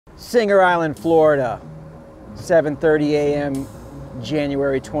Singer Island, Florida, 7:30 a.m.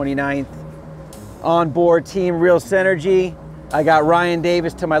 January 29th. On board Team Real Synergy. I got Ryan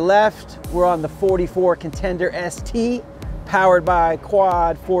Davis to my left. We're on the 44 Contender ST, powered by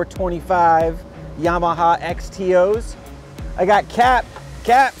Quad 425 Yamaha XTOs. I got Cap.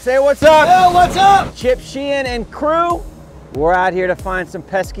 Cap, say what's up. Yo, what's up? Chip Sheehan and crew. We're out here to find some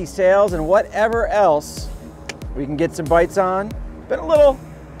pesky sails and whatever else we can get some bites on. It's been a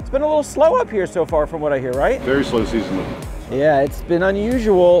little slow up here so far from what I hear, right? Very slow season. Yeah, it's been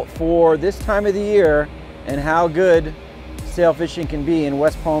unusual for this time of the year and how good sail fishing can be in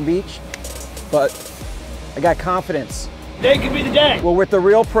West Palm Beach, but I got confidence. Today could be the day. Well, with the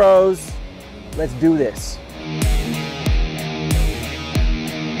real pros, let's do this.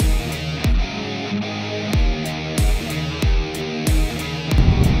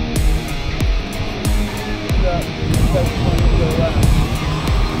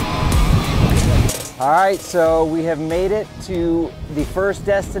 All right, so we have made it to the first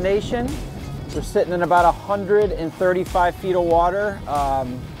destination. We're sitting in about 135 feet of water.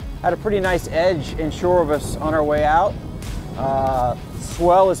 Had a pretty nice edge inshore of us on our way out.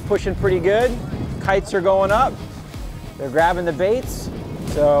 Swell is pushing pretty good. Kites are going up. They're grabbing the baits,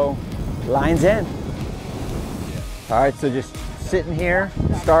 so line's in. All right, so just sitting here,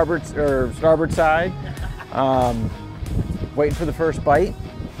 starboard side, waiting for the first bite,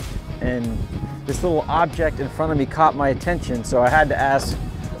 and this little object in front of me caught my attention, so I had to ask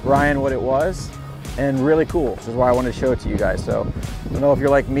Ryan what it was, and really cool. This is why I wanted to show it to you guys. So I don't know if you're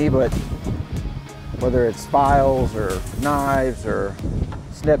like me, but whether it's files or knives or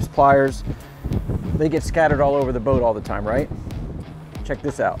snips, pliers, they get scattered all over the boat all the time, right? Check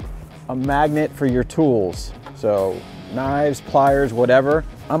this out. A magnet for your tools. So knives, pliers, whatever.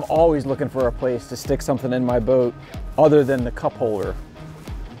 I'm always looking for a place to stick something in my boat other than the cup holder.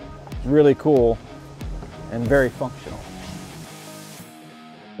 Really cool and very functional.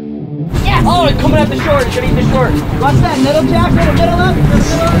 Yes! Oh, it's coming at the shore. It's gonna eat the shore. Watch that middle, Jack. Middle up.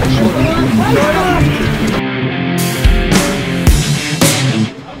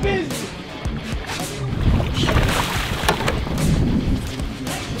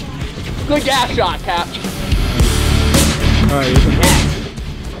 Good gas shot, Cap. All right, you can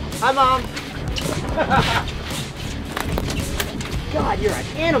Hi, Mom. God, you're an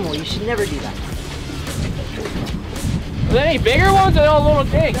animal. You should never do that. Are there any bigger ones or are they all little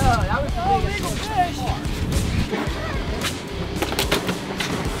things? No, that was the biggest fish.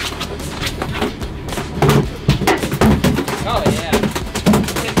 Oh yeah.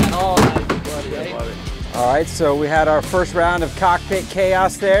 Hit that all nice and bloody, right? All right, so we had our first round of cockpit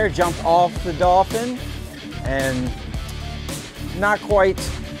chaos there, jumped off the Dolphin, and not quite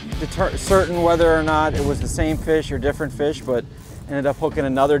certain whether or not it was the same fish or different fish, but ended up hooking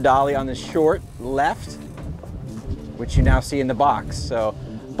another dolly on the short left, which you now see in the box. So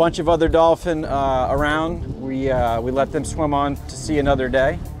a bunch of other dolphin around. We let them swim on to see another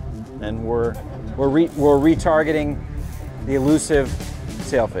day, and we're retargeting the elusive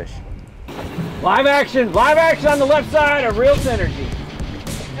sailfish. Live action on the left side of Real Synergy.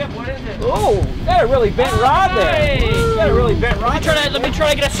 What is it? Oh, got a really bent rod there. Nice. Got a really bent rod. Let me try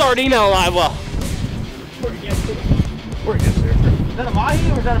to get a sardine on a live well. Where it gets there. Is that a mahi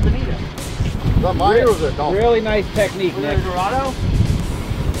or is that a bonita? Is that mine or is it Dolphin? Really nice technique, Was Nick. it a Dorado?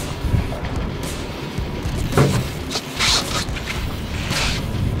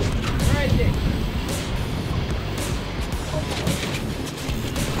 Right there.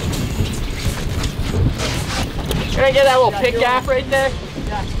 Can I get that little pick gaff right there?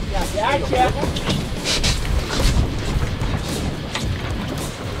 Yeah.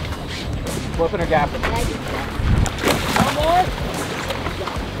 Flipping or gapping? One more?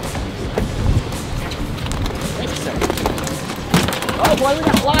 Oh boy, we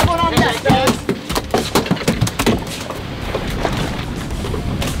got a live one on deck, guys.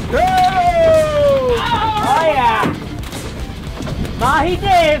 Oh yeah. Mahi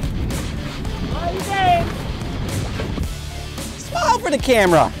Dave. Mahi Dave. Smile for the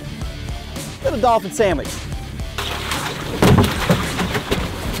camera. Little dolphin sandwich.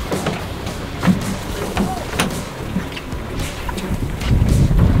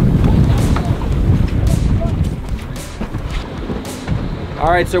 All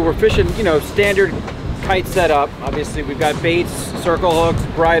right, so we're fishing, you know, standard kite setup. Obviously, we've got baits, circle hooks,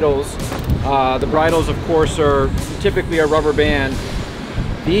 bridles. The bridles, of course, are typically a rubber band.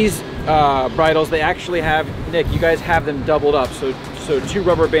 These bridles, they actually have, Nick, you guys have them doubled up, so two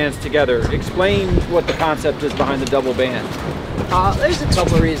rubber bands together. Explain what the concept is behind the double band. There's a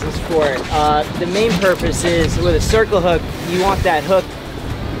couple of reasons for it. The main purpose is with a circle hook, you want that hook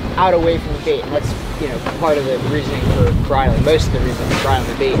out away from the bait. And that's, you know, part of the reasoning for bridling, most of the reason for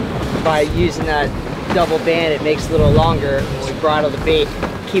bridling the bait. By using that double band, it makes it a little longer. And when we bridle the bait,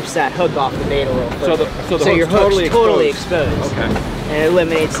 keeps that hook off the bait a little further. So your hook's totally exposed. Okay. And it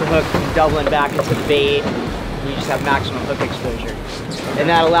eliminates the hook from doubling back into the bait. You just have maximum hook exposure. And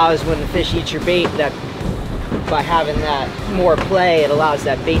that allows, when the fish eats your bait, that by having that more play, it allows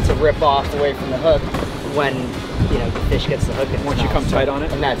that bait to rip off away from the hook when, you know, the fish gets the hook in. Once you come tight on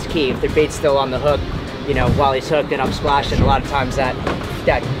it? And that's key. If the bait's still on the hook, you know, while he's hooked and up splashing, a lot of times that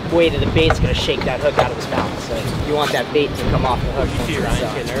weight of the bait's going to shake that hook out of his mouth. So you want that bait to come off the hook. Flyers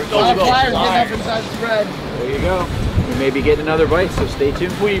getting up inside the thread. There you go. We may be getting another bite, so stay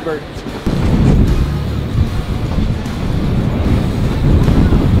tuned. Tweebird.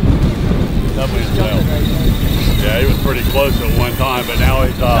 Yeah, he was pretty close at one time, but now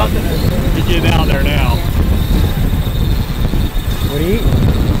he's getting out there now. What do you eat?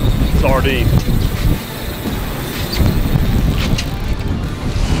 Sardine.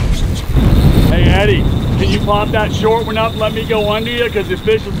 Hey Eddie, can you pop that short one up and let me go under you? Because the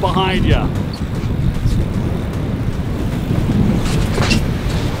fish is behind you.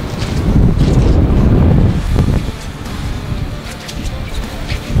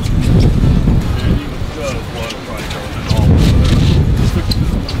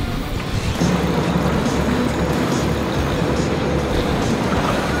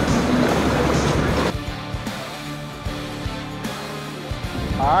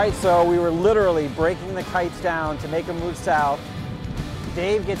 All right, so we were literally breaking the kites down to make them move south.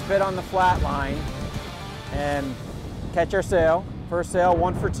 Dave gets bit on the flat line and catch our sail. First sail,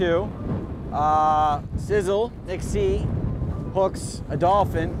 1 for 2. Sizzle, Nick C, hooks a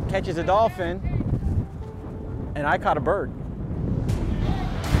dolphin, catches a dolphin, and I caught a bird.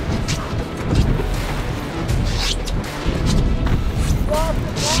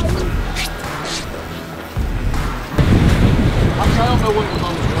 I don't know what was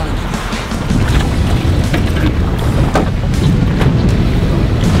on the line.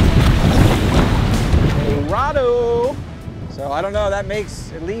 Rado. So I don't know, that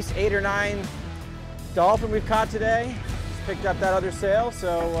makes at least 8 or 9 dolphin we've caught today. Just picked up that other sail,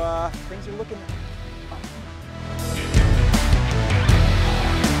 so things are looking up.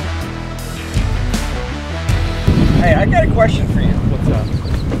 Hey, I got a question for you. What's up?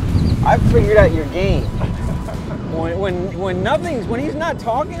 I've figured out your game. When he's not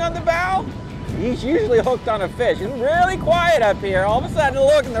talking on the bow, he's usually hooked on a fish. It's really quiet up here. All of a sudden,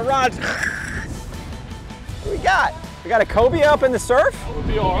 look, and the rod's. What do we got? We got a cobia up in the surf? It'll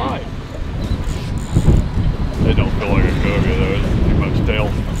be all right. They don't feel like a cobia though. It's too much tail.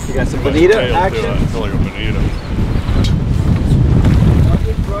 You got some bonita action? I feel like a bonita.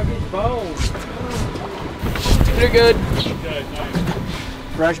 Rugged bones. You're good. Okay, nice.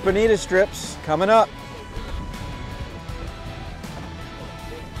 Fresh bonita strips coming up.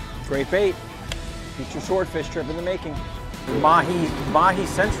 Great bait. Future swordfish trip in the making. Mahi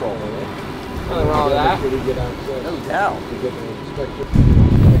Central. Nothing wrong with that. No doubt.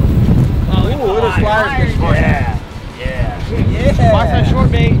 Oh, Ooh, look at Flyers fish. Yeah. Why's that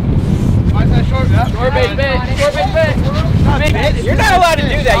short bait? Why's that short? Short bait bit. Short bait bit. You're not allowed to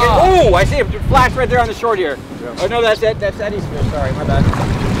do that. Ooh, I see a flash right there on the short here. Oh no, that's Eddie's fish. Sorry, my bad.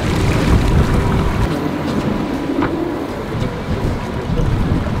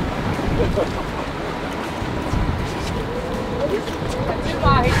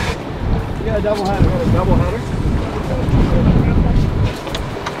 You got a double header.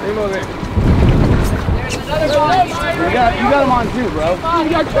 Bring him over here. You got him on too, bro. You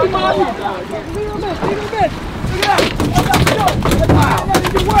got 2 miles. Leave him in. Look at that. Wow.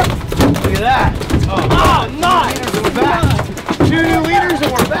 Look at that. Oh, nice. And we're back. 2 new leaders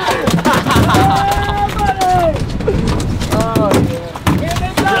and we're back. Oh,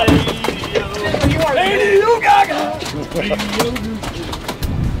 yeah.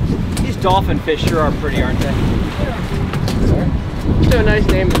 These dolphin fish sure are pretty, aren't they? It's a nice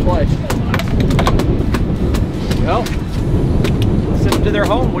name to play. Well, send them to their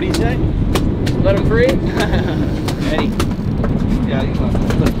home. What do you say? Let them free. Eddie. Yeah,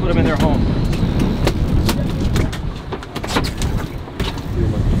 let's put them in their home.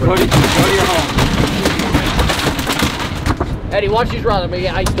 Go to your home. Eddie, watch these run. But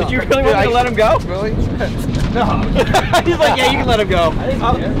yeah, Did you really want me to let him go? Really? No. He's like, yeah, you can let him go.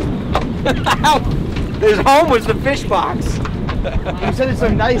 His home was the fish box. You said it so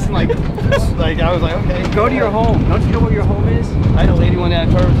nice and like I was like, okay. Go to your home. Don't you know what your home is? I had a lady one day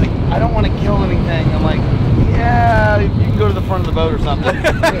at tour was like, I don't want to kill anything. I'm like, yeah, you can go to the front of the boat or something.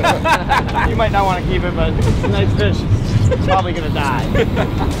 You might not want to keep it, but it's a nice fish. It's probably gonna die.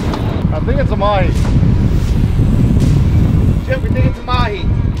 I think it's a mahi. Chip, we think it's a mahi.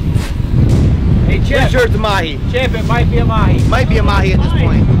 Hey, Chip. Pretty sure it's a mahi. Chip, it might be a mahi. Might be a mahi at this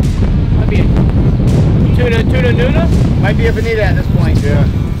point. Might be a tuna nuna? Might be a bonita at this point. Yeah.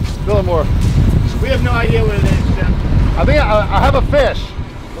 Still more. We have no idea what it is, Chip. I think I have a fish.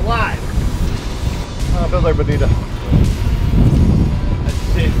 Alive. Feels like bonita.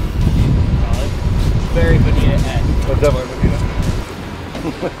 That's it. Very bonita head. That's definitely bonita.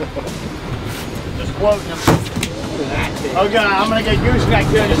 Just quoting him. That's it. Oh god, I'm gonna get gooseneck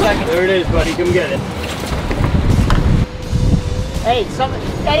here in a second. There it is, buddy. Come get it. Hey,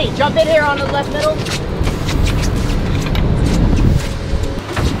 Eddie, jump in here on the left middle.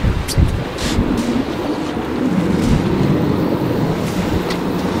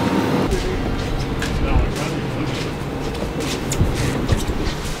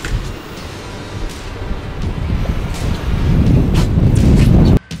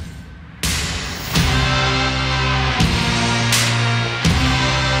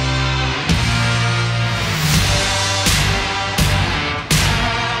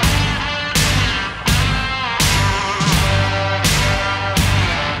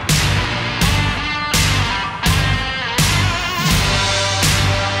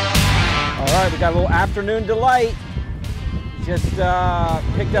 We got a little afternoon delight. Just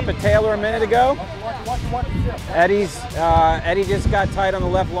picked up a Taylor a minute ago. Eddie just got tight on the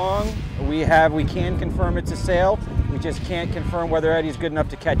left long. We can confirm it's a sail. We just can't confirm whether Eddie's good enough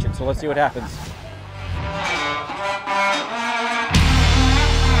to catch it. So let's see what happens.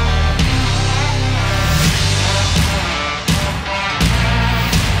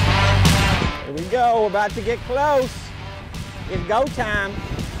 Here we go, we're about to get close. It's go time.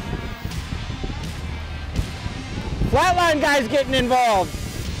 Flatline guy's getting involved.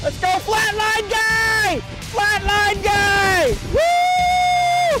 Let's go, flatline guy! Flatline guy!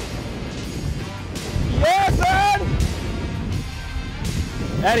 Woo! Yeah, son!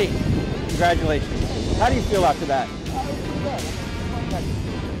 Eddie, congratulations. How do you feel after that?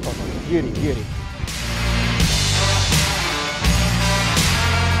 Beauty, beauty.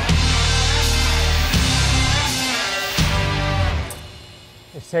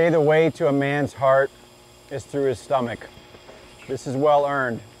 They say the way to a man's heart is through his stomach. This is well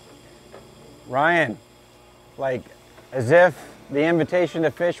earned. Ryan, like as if the invitation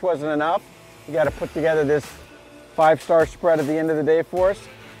to fish wasn't enough, you got to put together this 5-star spread at the end of the day for us.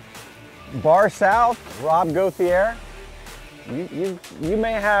 Bar South, Rob Gauthier, you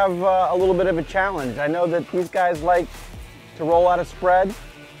may have a little bit of a challenge. I know that these guys like to roll out a spread.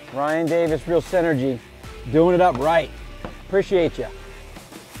 Ryan Davis, Real Synergy, doing it up right. Appreciate you.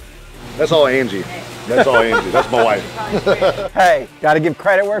 That's all Angie. That's all Angie. That's my wife. Hey, got to give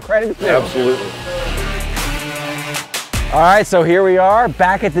credit where credit's due. Absolutely. All right, so here we are,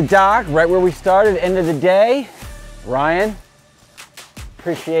 back at the dock, right where we started, end of the day. Ryan,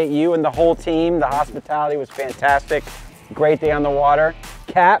 appreciate you and the whole team. The hospitality was fantastic. Great day on the water.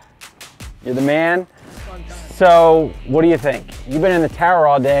 Cap, you're the man. So, what do you think? You've been in the tower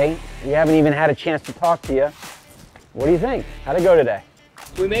all day. We haven't even had a chance to talk to you. What do you think? How'd it go today?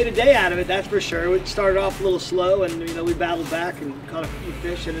 We made a day out of it, that's for sure. We started off a little slow, and we battled back and caught a few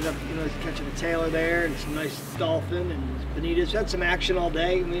fish. Ended up, catching a Taylor there and some nice dolphin and bonitas. Had some action all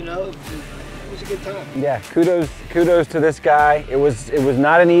day. It was a good time. Yeah, kudos to this guy. It was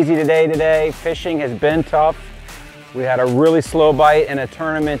not an easy day today. Fishing has been tough. We had a really slow bite in a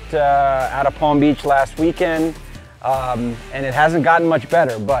tournament out of Palm Beach last weekend, and it hasn't gotten much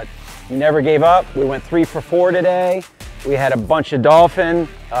better. But we never gave up. We went 3 for 4 today. We had a bunch of dolphin.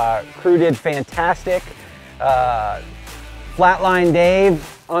 Crew did fantastic. Flatline Dave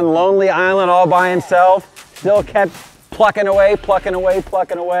on Lonely Island all by himself. Still kept plucking away.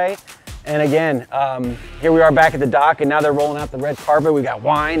 And again, here we are back at the dock, and now they're rolling out the red carpet. We got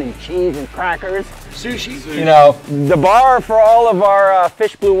wine and cheese and crackers. Sushi. The bar for all of our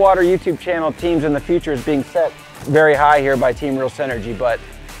Fish Blue Water YouTube channel teams in the future is being set very high here by Team Real Synergy.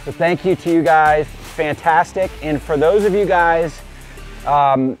 So thank you to you guys. Fantastic. And for those of you guys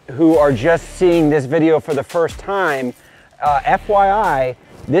who are just seeing this video for the first time, FYI,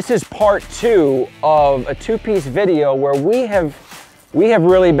 this is part 2 of a 2-piece video where we have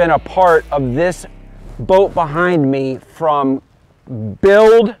really been a part of this boat behind me from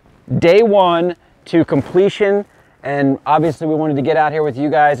build day 1 to completion. And obviously we wanted to get out here with you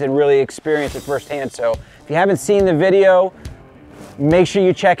guys and really experience it firsthand. So if you haven't seen the video, make sure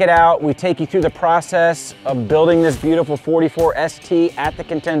you check it out. We take you through the process of building this beautiful 44 ST at the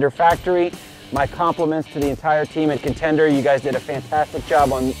Contender factory. My compliments to the entire team at Contender. You guys did a fantastic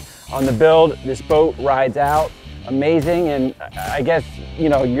job on the build. This boat rides out. amazing. And I guess, you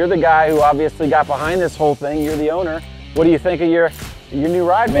know, you're the guy who obviously got behind this whole thing. You're the owner. What do you think of your new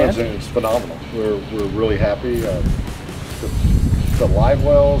ride, man? It's phenomenal. We're really happy. The live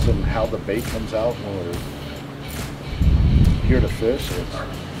wells and how the bait comes out when we're here to fish,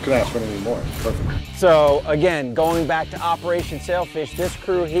 couldn't ask for anything more. It's perfect. So again, going back to Operation Sailfish, this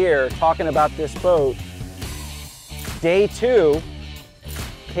crew here talking about this boat, day 2,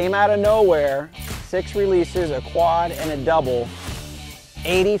 came out of nowhere, 6 releases, a quad and a double,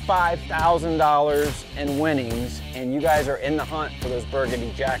 $85,000 in winnings, and you guys are in the hunt for those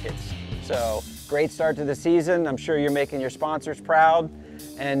burgundy jackets. So great start to the season. I'm sure you're making your sponsors proud,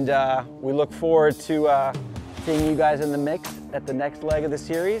 and we look forward to seeing you guys in the mix at the next leg of the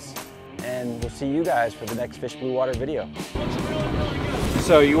series, and we'll see you guys for the next Fish Blue Water video.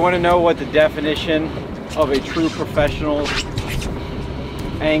 So you want to know what the definition of a true professional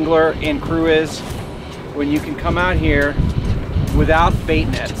angler and crew is? When you can come out here without bait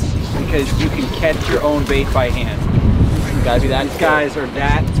nets, because you can catch your own bait by hand. You guys do that? These guys are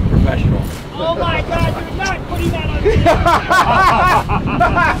that professional. Oh my God, you're not putting that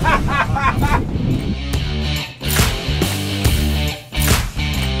on